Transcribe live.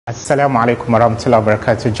Assalamu alaikum warahmatullahi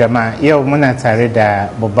wabarakatuh jama'a. Yau muna tare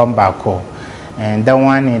da babban bako dan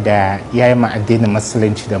wani da ya yi addinin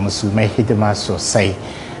musulunci da musulmai hidima sosai.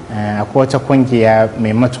 Akwai wata kungiya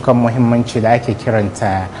mai matukan muhimmanci da ake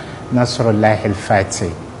kiranta Nasrullahi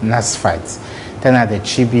Al-Fati Nasfat. Tana da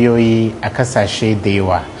cibiyoyi a kasashe da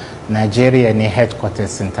yawa. Najeriya ne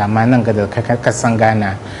headquarters ta, amma nan ga kasan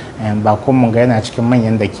Ghana ba kuma ga yana cikin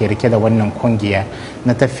manyan da ke rike da wannan kungiya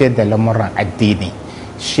na tafiyar da lamuran addini.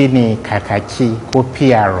 Shine kakaki ko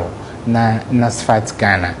PRO na Nasfat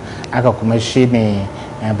Ghana, aka kuma shine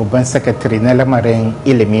babban sakatare na lamarin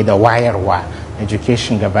ilimi da wayarwa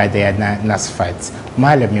education gaba daya na Nasfat.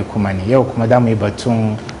 Malami kuma ne. Yau kuma da mu yi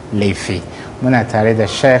batun Leefe. Muna tare da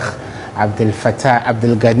Sheikh Abdul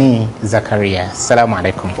Ganiyy Zakariah. Assalamu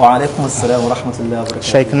alaikum. Wa alaikum assalam wa rahmatullahi wa barakatuh.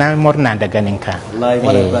 Sheikh na murna da ganinka.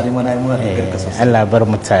 Allah bar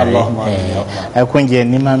mu tare. Ai kungiyar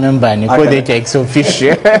ni ma memba ne ko da yake ex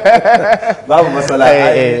officio. Babu masala.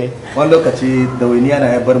 Wani lokaci da wani yana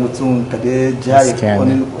ya bar mutum ka da jaye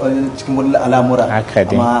wani cikin wani al'amura.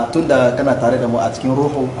 Amma tunda kana tare da mu a cikin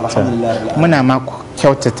ruhu alhamdulillah. Muna ma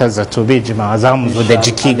kyautata zato bai jimawa za mu zo da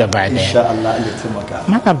jiki gaba daya. Insha Allah Allah ya taimaka.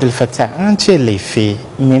 Mana Abdul an ce Leefe,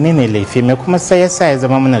 menene Leefe? Me kuma sai yasa ya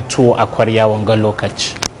zama mana tuwo a kwarya wanga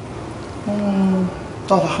lokaci?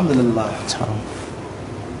 To alhamdulillah.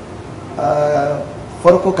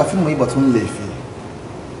 Farko kafin mu yi batun Leefe,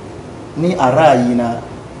 ni a ra'ayina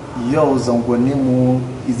yau zangonin mu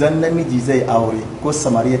idan namiji zai aure ko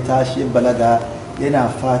samari ya tashi balaga yana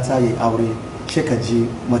fata ya aure, shi ka je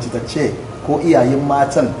mace ta ce ko iyayen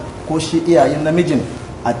matan ko shi iyayen namijin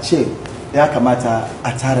a ce ya kamata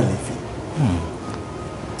a tara Leefe.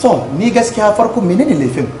 So ni gaskiya farko menene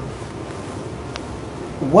Leefen?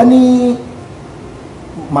 Wani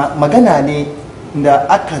magana ne da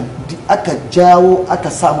aka jawo aka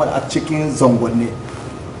samu a cikin zangonni.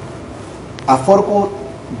 A farko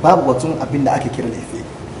babu batun abin da ake kira Leefe.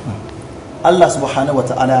 Allah subhanahu wa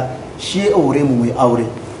ta'ala shi ya aure mu yi aure.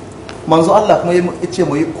 Manzo Allah kuma ya ce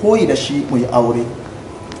mu yi koyi da shi mu yi aure.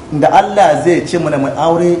 Da Allah zai ce mana mu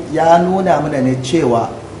aure ya nuna mana ne cewa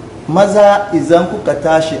maza idan kuka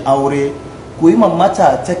tashi aure ku yi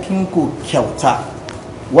mata takinku kyauta.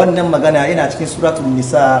 Wannan magana yana cikin suratul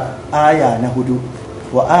nisa aya na 4.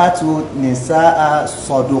 Wa atu nisaa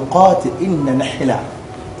sadaqati inna nahila.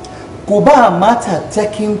 Ku ba mata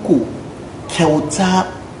takinku kyauta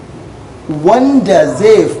wanda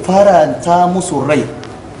zai faranta musu rai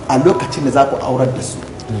a lokacin da za ku aurar da su.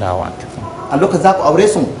 A lokacin za ku aure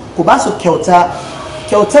su ku ba su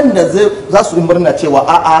kyautan da za su yi murna cewa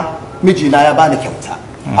a'a mijina ya bani kyauta.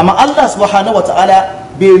 Amma Allah subhanahu wa ta'ala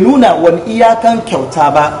bai nuna wani iyakan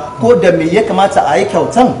kyauta ba ko da me ya kamata a yi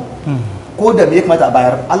kyautan ko da me ya kamata a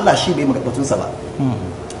bayar. Allah shi bai magabatunsa ba.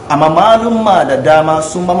 Amma malumma da dama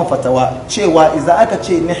sun ba fatawa cewa idan aka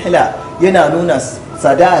ce nihla yana nuna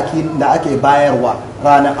sadaki da ake bayarwa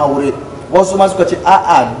ranar aure. Wasu ma suka ce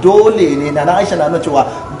a'a dole ne na Aisha na nuna cewa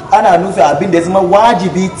ana nufi abin da ya zama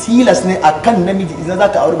wajibi tilas ne akan namiji idan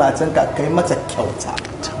zaka aure matanka kai mata kyauta.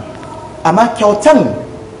 Amma kyautan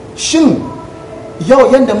shin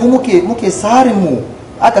yau yanda mu muke tsarin mu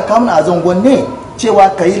aka kamuna a zangonne cewa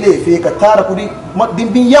ka yi Leefe ka tara kudi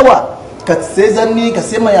dimbin yawa ka sai zanni ka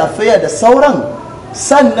sai mayafaya da sauran,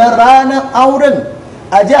 sannan ranar auren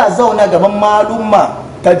a ji a zauna gaban malumma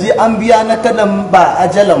ka je an biya na kadan ba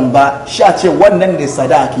ajalan ba sha ce wannan ne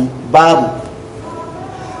sadaki. Babu.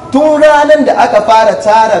 Tun ranar da aka fara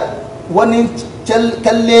tara wani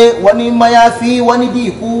kalle wani mayafi wani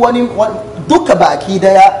diku wani duka baki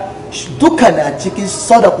daya duka na cikin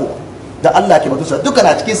sadako da Allah ke batusa, duka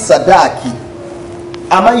na cikin sadaki.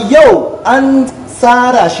 Amma yau an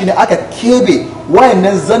tsara shi ne aka kebe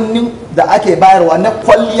wayannan zannin da ake bayarwa na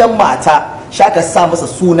kwalliyar mata shaka sa masa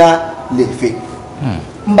suna Leefe.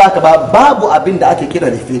 In ba ka ba babu abin da ake kira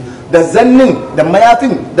Leefe da zannin da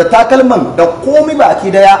mayafin da takalman da komai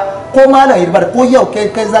baki daya. Ko malam hirbar ko yau kai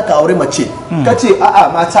zaka aure mace ka ce a'a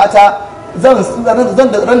matata ran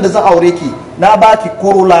da zan aure ki na baki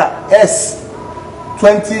Corolla S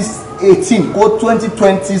 2018 ko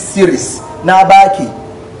 2020 series na baki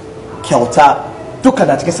kyauta, duka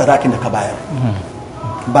na cikin sadakin da ka bayar.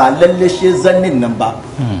 Ba lalle shi zannin nan ba.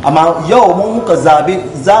 Amma yau mun muka zabe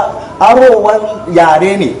arowan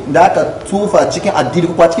yare ne da aka tufa cikin addini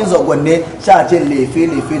ko cikin zagwanne sha ce Leefe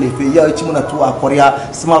yau ci muna tuwa kwarya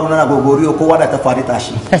smaru na gogoriyo ko wanda ta fari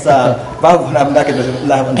tashi sa babu na abin da ake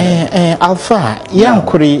da Alfa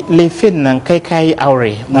yankuri Leefe nan kai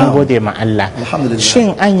aure mun gode ma Allah.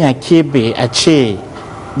 Shin anya kebe a ce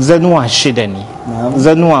zanuwa 6 ne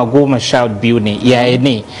zanuwa 12 ne yaya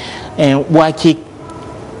ne wake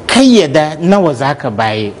kayyada nawa za ka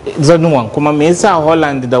baye zanuwan kuma me yasa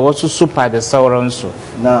Holland da wasu super da sauransu?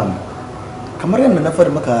 Na'am, kamar yadda na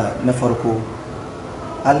faɗi maka na farko,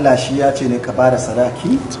 Allah shi ya ce ne ka ba da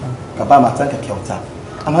sadaki ka ba matanka kyauta,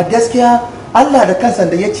 amma gaskiya Allah da kansa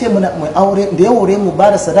da ya ce mu aure da ya wure mu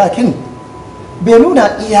ba da sadakin bai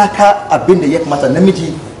nuna iyaka abin da ya kamata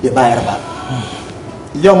namiji ya bayar ba.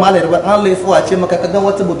 Yau malai da an laifuwa ce maka kaga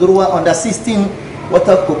wata budurwa under 16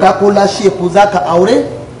 wata Coca-Cola shefu za ka aure,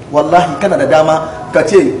 wallahi kana da dama ka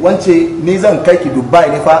ce wance ni zan kai ki Dubai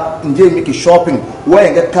ne fa in je miki shopping,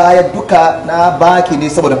 wayan ga kaya duka na baki ne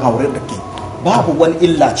saboda aure da ke, babu wani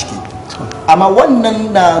illa ciki. Amma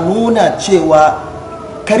wannan na nuna cewa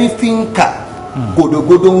karfinka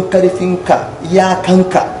gododon karfinka ya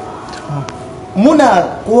kanka.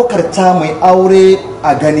 Muna kokarta mai aure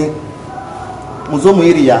a gani mu zo mu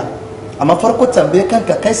yi riya, amma farko tambaye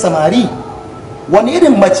kanka kai samari wani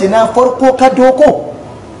irin mace na farko ka doko.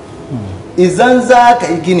 Izan za ka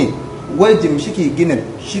yi gini wajim shike ginin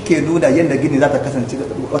shike nuna yadda gini za ta kasance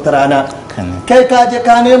wata rana. Kai ka je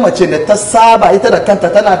ka ne mace da ta saba ita da kanta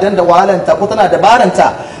tana danda wahalanta ko tana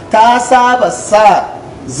dabaranta, ta saba sa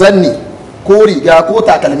zanni ko riga ko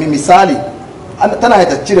takalmi, misali tana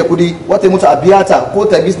ta cire kudi wata mutu a biya ta ko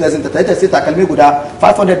ta business ta ta sai takalmi guda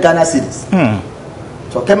 500 Ghana cedis.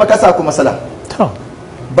 To kai makasa ku masala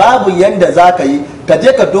babu yanda za ka yi ka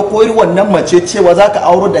je ka doko irin wannan mace cewa za ka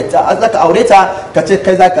aure ta ka ce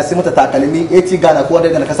kai za ka sai mata takalmi 80 Ghana ko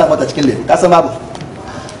 100 Ghana ka sa mata cikin lefe, ka san babu.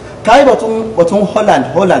 Ka yi batun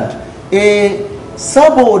Holland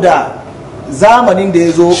saboda zamanin da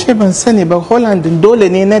ya zo shi ban sani ba. Holland dole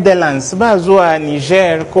ne Netherlands ba zuwa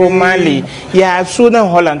Niger ko Mali ya sunan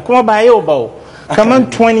Holland kuma ba yau ba kamar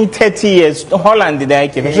 20-30 years Holland da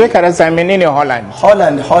yake da shekara sami ne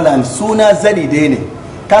Holland suna zani dai ne,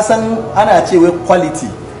 kasan ana cewa quality.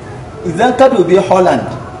 Idan ka dubi Holland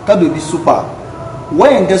ka dubi super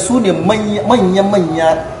wayanda su ne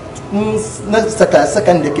manya na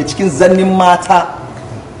sakan da ke cikin zannin mata,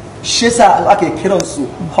 shi sa ake kiransu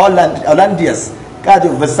Hollandias kaji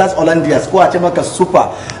versus Hollandias ko a ce maka super.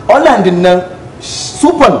 Holland nan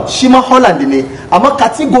super shi ma Holland ne amma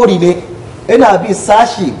category ne, ina bin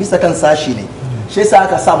sashi bisa kan sashi ne, shi sa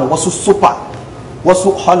aka samu wasu super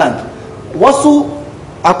wasu Holland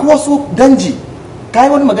akwai wasu danji. Kai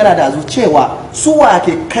wani magana da zu cewa su wa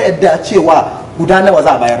ke kayyada cewa guda nawa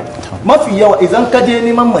za a bayar. Mafi yawa idan ka je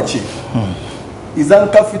neman mace, idan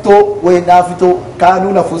ka fito wai na fito ka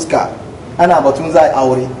nuna fuska ana batun za a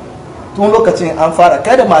aure, tun lokacin an fara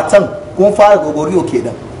kai da matan kun fara gogoriyo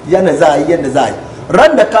kenan yanda za a yi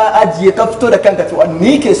ran da ka ajiye ka fito da kanka cewa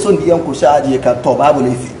ni ke son diyan ku sha ajiye ka, to babu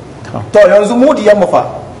laifi. To yanzu mu diyan mu fa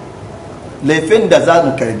laifin da za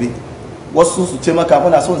mu karbi, wasu su ce maka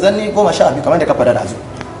muna son zanni 12 kamar da ka fada da su,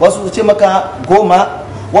 wasu su ce maka 10,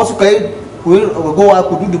 wasu kai gowa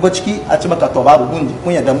ku duduba ciki a ce maka to babu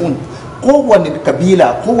mun yadda mun. Kowane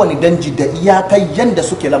kabila kowane danji da iyakai yanda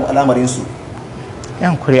suke al'amarin su.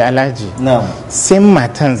 Yan kuri Alhaji, sai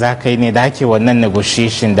matan za ka yi ne da ake wannan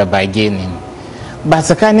negotiation da bage ne ba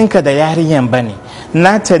tsakaninka da yarinyan ba ne,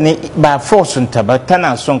 nata ne ba forsunta ba,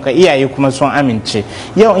 tana son ka, iyaye kuma sun amince.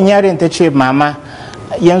 Yau in yarin ta ce mama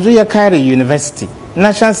yanzu ya kare university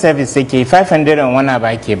national service yake 500 wani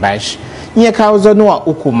ba ke bashi, in ya kawo zanuwa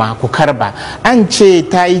 3 ma ku karba, an ce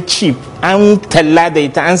ta yi cheap, an talla da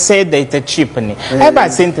ita an sayar da ita cheap ne, ai ba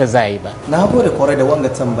sai ta zai ba. Na gode kwarai da wanga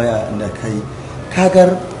tambaya da kai. Kagar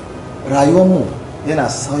rayuwarmu yana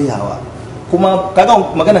sauyawa kuma kaga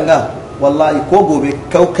maganan ga wallahi ko gobe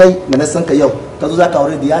kai da na san ka yau ka zo za ka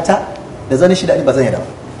aure diyata da zani shida ni ba zan yi da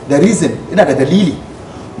da reason ina da dalili.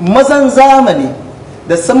 Mazan zamani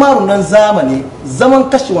da samarunan zamani zaman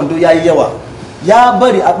kashe wando yayi yawa, ya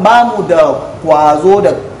bari a bamu da kwazo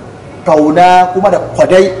da kauna kuma da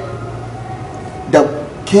kwadai da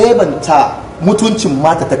kebanta mutuncin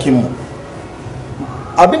mata takinmu.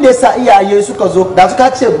 Abin da yasa iyaye suka zo da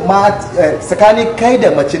suka ce tsakanin kai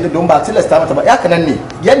da mace don ba tilasta mata ba, ya kanan ne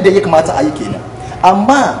yadda ya kamata a yi kenan.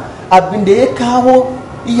 Amma abin da ya kawo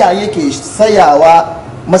iyaye ke sayawa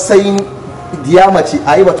matsayin diya mace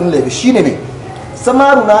a yi batun laifi shine ne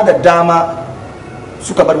samaruna da dama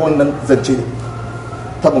suka bar wannan zance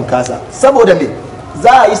ta bunkasa. Saboda me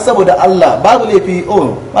za a yi saboda Allah babu laifi.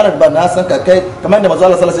 Marar ba na san ka kai kamar da manzo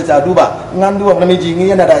Allah sallallahu alaihi wasallam duba in an duba namiji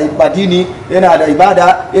yana da ibadini, yana da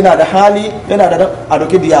ibada, yana da hali, yana da a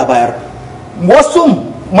doke diya bayar. Wasu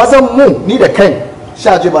mazan mu ni da kai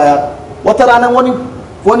shaji baya wata rana wani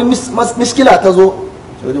miskila ta zo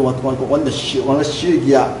wanda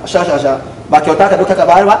shigiya sha ba kyauta ka duka ka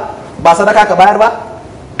bayar ba sadaka ka bayar ba.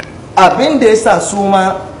 Abin da yasa su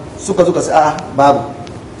ma suka zo ka sai babu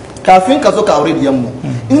kafin ka zo ka aure diyan mu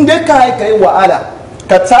in dai kai wa'ala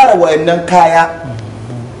ka tara wayannan kaya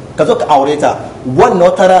ka zo ka aure ta wannan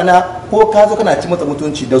wata rana ko ka zo kana ci mata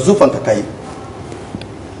mutunci da zufan ka kai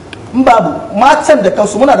in babu matan da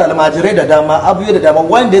kansu muna da almajirai da dama abubuwa da dama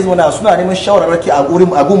wanda ya zama suna neman shawararraki a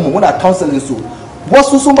wurin abunmu muna counseling su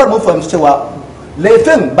wasu sun bar mun fahimci cewa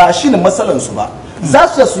laifin ba shi ne matsalan su ba za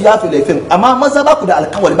su yafi laifin amma maza ba ku da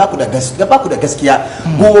alkawari ba ku da gaskiya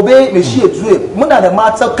gobe mai shi ya juye muna da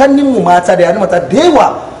mata kannin mu mata da yana mata da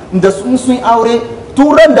yawa da sun aure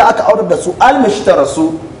turan da aka aure da su almashi ta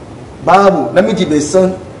rasu babu namiji bai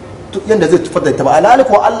san yadda zai tufar da ita ba alhali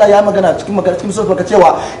ko Allah ya magana cikin sun ka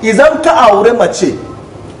cewa idan ka aure mace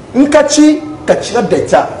in ka ci ka ciyar da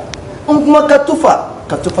ita in kuma ka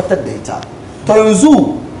tufatar da ita to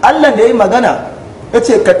yanzu Allah da ya yi magana ya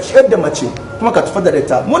ce ka ciyar da mace kuma ka tufar da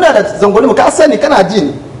ita muna da zangoni mu ka sani kana ji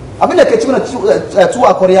ne abin da ka ci mana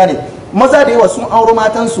tuwa kwarya ne maza da yawa sun auro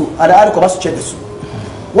matansu alhali ko ba su ciyar da su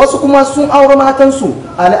wasu kuma sun auro matansu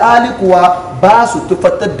alhali kuwa ba su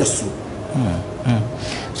tufatar da su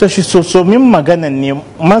so shi so min maganan ne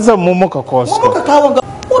mazan mu muka kawo mu muka kawo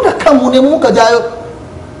mu da kanmu ne mu muka jayo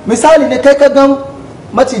misali ne kai ka gan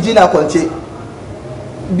maciji na kwance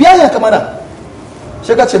biyan ka mana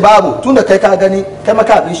shi ka ce babu tunda kai ka gani kai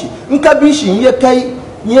maka bin shi in ka bin shi ya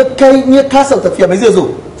kasa tafiya mai zai zo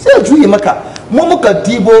sai ya juye maka mu muka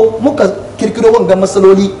dibo muka kirkiro wanga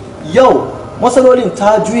masaloli yau masalolin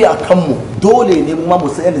ta juye a kanmu dole ne mu ma mu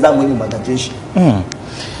san yadda za mu yi magance shi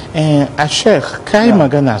a sheikh ka yi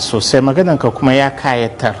magana sosai maganarka kuma ya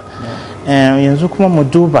kayatar yanzu kuma mu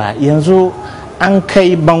duba yanzu an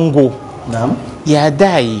kai bango ya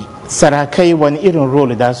dayi sarakai wani irin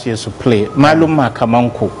role da su yi su play malumma kaman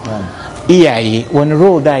ku iyaye wani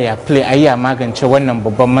role da ya play a iya magance wannan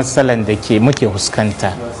babban matsalan da ke muke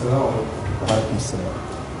huskanta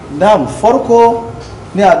farko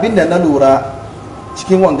ne abinda na lura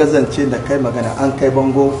cikin wangazance da kai magana an kai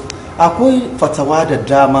bango akwai fatawa da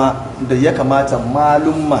dama da ya kamata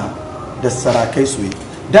malumma da sarakai su yi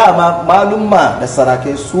dama malumma da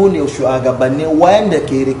sarakai su ne shugabanni wayanda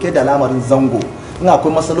ke rike da lamarin zango in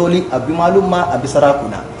akwai matsaloli abi malumma abi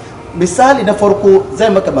sarakuna misali na farko zai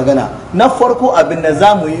maka magana na farko abin da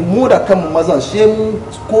za mu yi mu da kanmu mazan shi mu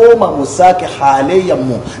koma mu sake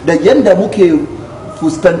halayenmu da yadda muke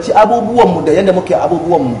fuskanci abubuwanmu da yadda muke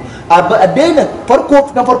abubuwanmu a daina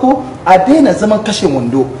farko a daina zaman kashe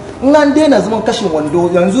wando in an daina zaman kashin wando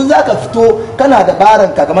yanzu za ka fito kana da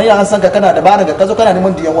baranka kamar yan san ka kana da baranka ka zo kana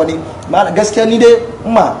neman diyan wani gaskiya ni dai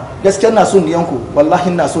gaskiya na son diyanku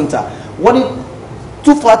wallahi na son ta wani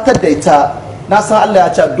tufatar da ita na san Allah ya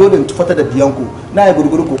ce dole in tufatar da diyanku na yi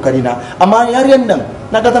gurguru kokari na amma yariyan nan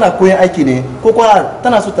na ga tana koyon aiki ne ko kuwa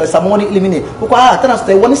tana so ta samu wani ilimi ne ko kuwa tana so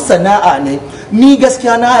ta yi wani sana'a ne ni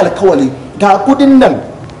gaskiya na alkawali ga kudin nan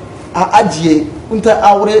a ajiye in ta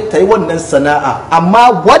aure ta yi wannan sana'a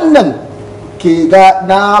amma wannan ke ga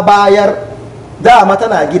na bayar dama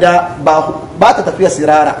tana gida ba ta tafiya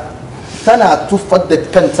sirara tana tufar da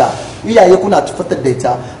kanta iyaye kuna tufar da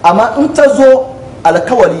ita amma in ta zo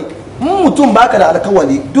alkawali mutum baka da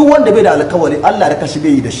alkawali duk wanda bai da alkawali Allah da kashi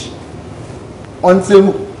bai yi da shi on sai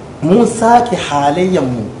mun sake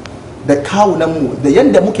halayyanmu da kawunanmu da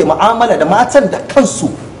yadda muke mu'amala da matan da kansu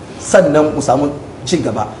sannan mu samu ci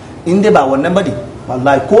gaba in dai ba wannan bane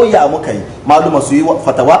wallahi ko ya muka yi maluma su yi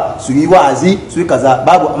fatawa su yi wa'azi su yi kaza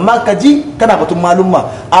babu amma ka ji kana batun maluma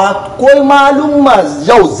akwai maluma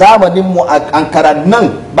yau zamanin mu a Ankara nan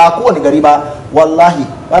ba kowane gari ba wallahi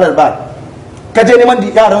walal ba ka je neman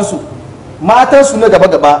yaran su matan su ne gaba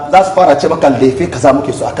gaba za su fara ce maka Leefe kaza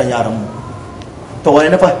muke so akan yaran mu to wani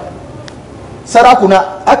nafa sarakuna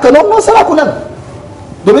aka nan sarakunan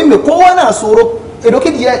domin me kowa na tsoro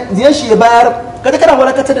idoki diyan shi ya bayar kada kana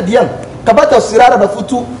walakata da diyan ka bata sirara da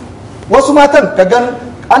futu wasu matan ka gan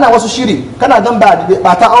ana wasu shiri kana gan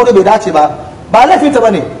ba ta aure bai dace ba laifinta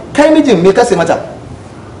bane kai mijin me kase mata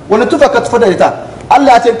wani tufa ka tufa da ita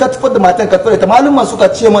Allah ya ce ka tufa da matan ka tufa da ita malumman suka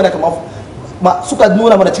ce mana kamar suka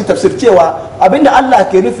nuna mana cikin tafsir cewa abinda Allah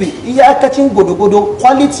ke nufi iyakacin godogodo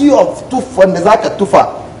quality of tufan da zaka tufa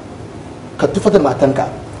ka tufa da matanka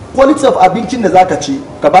quality of abincin da zaka ci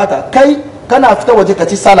ka bata kai kana fita waje ka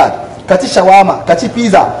ci salad ka ci shawama ka ci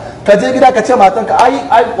pizza ka je gida ka ce matanka ai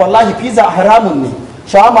wallahi pizza haramun ne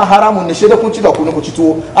shawama haramun ne da kun ci da ku ci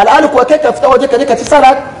tuwo al'ali kuwa kai ka fita waje ka je ka ci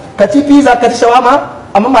salad ka ci pizza ka ci shawama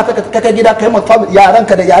amma matanka ka kai gida ka yi mafa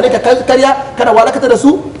yaranka da yare ka karya kana walakata da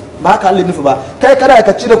su ba ka Allah nufi ba kai kana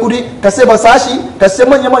ka ci da kudi ka sai basashi ka sai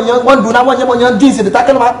manyan wanduna manyan jinsi da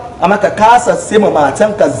takalma amma ka kasa sai ma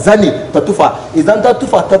matanka zane ta tufa idan ta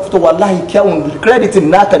tufa ta fito wallahi kyawun creditin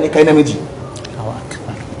naka ne kai namiji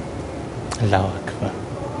Allahu akbar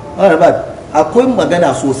akwai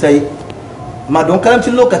magana sosai ma don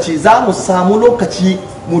karancin lokaci za mu samu lokaci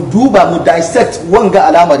mu duba mu dissect wanga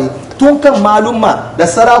al'amari tun kan malumma da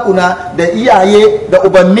sarakuna da iyaye da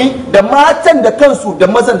ubanni da matan da kansu da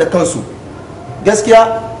mazan da kansu.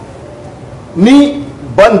 Gaskiya ni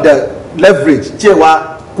ban da leverage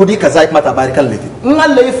cewa kudi ka zai mata barikan laifi. In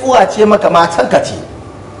Allah ya fuwa ce maka matan ka ce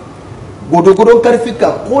gudugudun karfi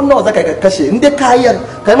ka ko nawa zaka ka kashe in dai kayan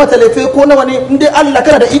kai mata laifi ko nawa ne in dai Allah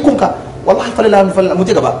kana da ikon ka wallahi falala mu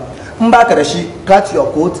je gaba. In baka da shi cut your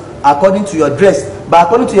coat according to your dress ba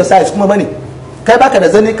according to your size kuma bane. Kai baka da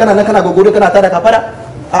zani kana nan kana gogodo kana tada kafara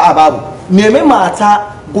a'a babu. Neme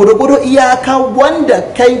mata godogodo iyaka wanda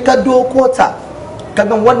kai ka dokota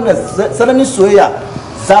kagan wannan sananin soyayya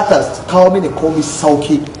za ta kawo mini komai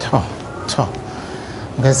sauki. To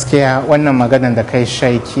gaskiya wannan maganar da kai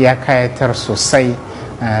Sheikh ya kayatar sosai.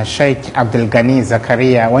 Sheikh Abdul Ganiyy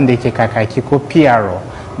Zakariah wanda yake kakaki ko PRO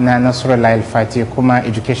na Nasrullah Alfa kuma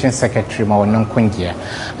education secretary ma wannan kungiya.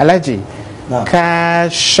 Alhaji ka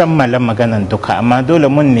shammala maganan duka amma dole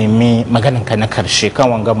mun nemi maganan ka na karshe kan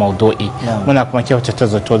wanga maudu'i. Muna kuma kyautata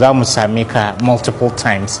zato za mu same ka multiple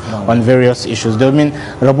times on various issues domin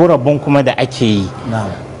rabu-rabun kuma da ake yi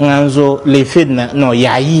in an zo Leefe no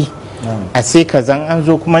yayi a sai ka zan an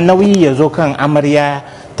zo kuma nauyi ya zo kan amarya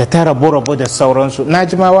da ta rabu da sauransu. Na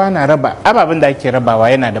jimawa na raba ababen da ake rabawa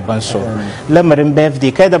yana da ban so. Lamarin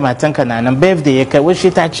birthday kai da matanka na nan birthday ya kai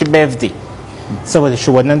wasu ta ci birthday saboda shi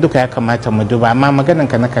wannan duka ya kamata mu duba amma maganan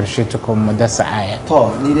ka na karshe tukun mu dasa aya. To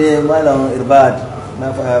ni dai malam Irbad na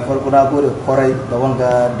farko na gode kwarai da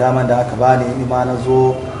wanga daman da aka bani ni ma na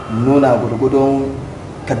zo nuna gudugudun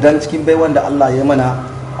kadan cikin bai wanda Allah ya mana.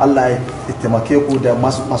 Allah ya taimake ku da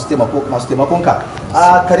masu taimakon ka.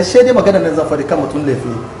 A karshe dai maganar nan zan faɗi kan mutum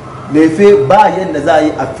Leefe ba yadda za a yi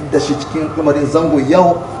a fidda shi cikin lamarin zango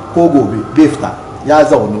yau ko gobe bai fita ya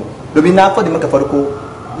zauno domin na faɗi maka farko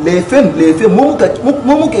Leefe mu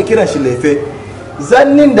muke kiran shi Leefe.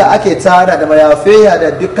 Zannin da ake tara da mayafeya da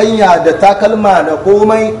dukanya da takalma da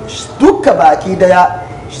komai duka baki daya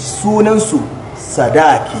sunansu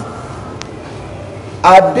sadaki.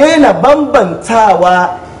 A daina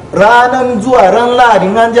bambantawa ranan zuwa ran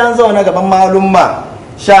ladin an jan zauna gaban malumma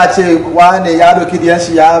sha ce wane ya doki diyan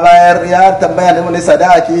shi ya bayar ya tambaya ne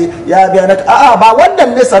sadaki ya biya na a'a ba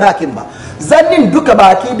wannan ne sadakin ba. Zannin duka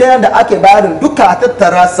baki daya da ake bayarin duka a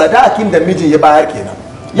tattara sadakin da mijin ya bayar kenan.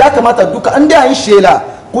 Ya kamata duka an da yi shela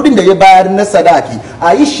kudin da ya bayar na sadaki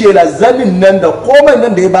a yi shela zannin nan da komai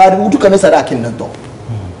nan da ya bayar duka na sadakin nan to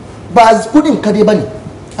ba kudin kade bane.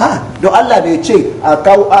 Don Allah bai ce a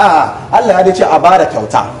kawo Allah ya ce a bada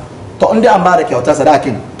kyauta to inda an bada kyauta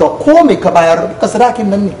sadakin to komai ka bayar ka sadakin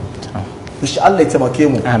nan ne. Insha Allah ya taimake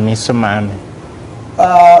mu. Amin summa amin.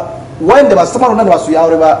 Wanda ba su samar nan ba su ya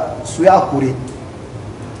aure ba su ya kure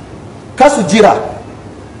ka su jira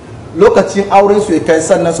lokacin auren su ya kai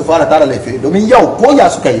sannan su fara tara laifi domin yau ko ya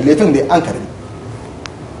suka yi laifin da an karbi.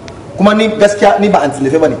 Kuma ni gaskiya ni ba anti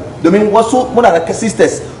Leefe bane domin wasu muna da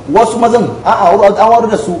sisters wasu mazan an aure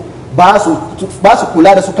da su ba su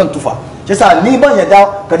kula da su kan tufa. Shi yasa ni ban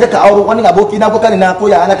yadda ka je ka aure wani aboki na ko kani na ko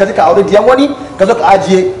ya ana ka je ka aure diyan wani ka zo ka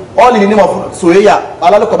ajiye all ni ma soyayya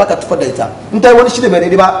alalo ka baka tufa da ita in tai wani shiri bai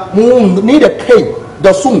daidai ba ni da kai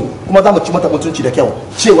da sun kuma za mu ci mata mutunci da kyau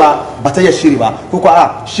cewa ba ta yi shiri ba ko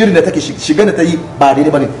shirin da take shiga da ta yi ba daidai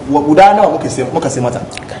bane guda nawa muka sai mata.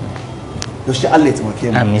 Da shi Allah ya taimake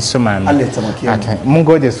mu. Amin suma amin. Allah ya taimake mu. Mun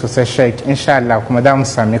gode sosai Sheikh insha Allah kuma da mu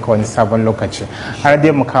same ka wani sabon lokaci har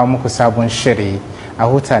dai mu kawo muku sabon shiri a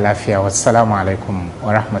huta lafiya. Wassalamu alaikum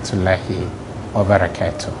wa rahmatullahi wa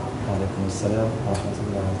barakatuh. Wa alaikum assalam wa rahmatullahi